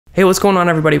Hey, what's going on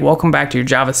everybody? Welcome back to your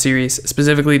Java series.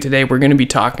 Specifically today, we're going to be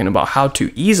talking about how to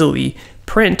easily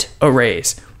print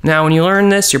arrays. Now, when you learn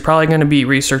this, you're probably going to be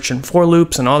researching for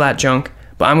loops and all that junk,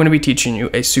 but I'm going to be teaching you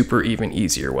a super even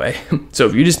easier way. So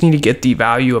if you just need to get the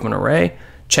value of an array,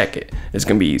 check it. It's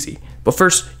going to be easy. But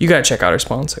first, you got to check out our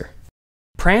sponsor.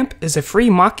 Pramp is a free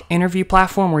mock interview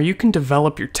platform where you can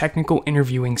develop your technical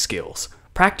interviewing skills.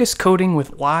 Practice coding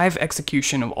with live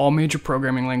execution of all major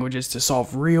programming languages to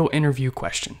solve real interview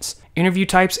questions. Interview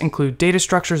types include data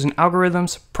structures and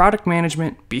algorithms, product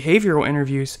management, behavioral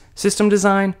interviews, system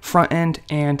design, front-end,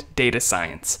 and data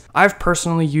science. I've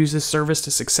personally used this service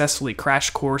to successfully crash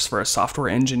course for a software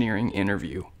engineering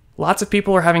interview. Lots of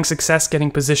people are having success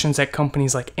getting positions at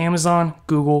companies like Amazon,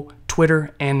 Google,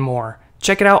 Twitter, and more.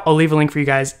 Check it out. I'll leave a link for you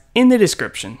guys in the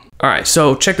description. All right,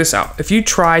 so check this out. If you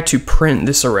try to print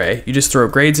this array, you just throw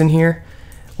grades in here.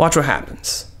 Watch what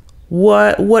happens.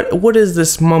 What is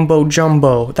this mumbo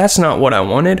jumbo? That's not what I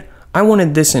wanted. I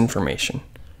wanted this information.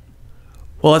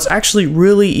 Well, it's actually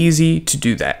really easy to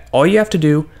do that. All you have to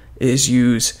do is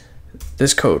use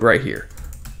this code right here.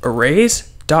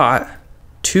 Arrays dot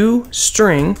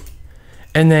toString,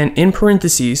 and then in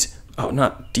parentheses, oh,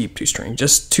 not deepToString,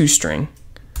 just toString.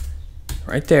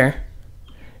 Right there,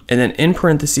 and then in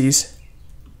parentheses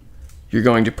you're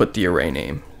going to put the array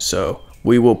name, so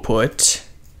we will put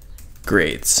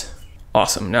grades.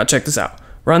 Awesome. Now check this out,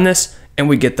 run this and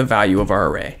we get the value of our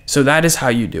array. So that is how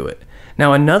you do it.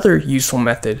 Now another useful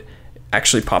method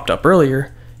actually popped up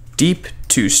earlier,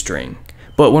 deepToString,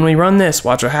 but when we run this,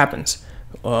 watch what happens.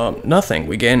 Nothing,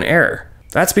 we get an error.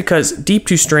 That's because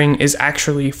deepToString is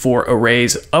actually for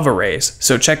arrays of arrays.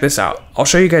 So check this out, I'll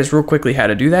show you guys real quickly how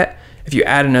to do that. If you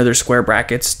add another square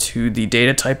brackets to the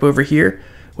data type over here,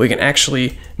 we can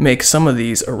actually make some of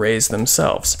these arrays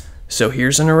themselves. So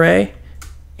here's an array,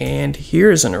 and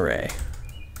here's an array.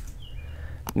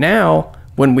 Now,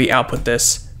 when we output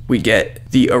this, we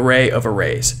get the array of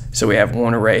arrays. So we have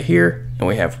one array here, and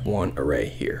we have one array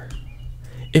here.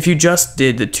 If you just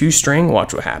did the toString,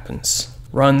 watch what happens.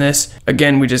 Run this.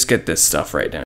 Again, we just get this stuff right now.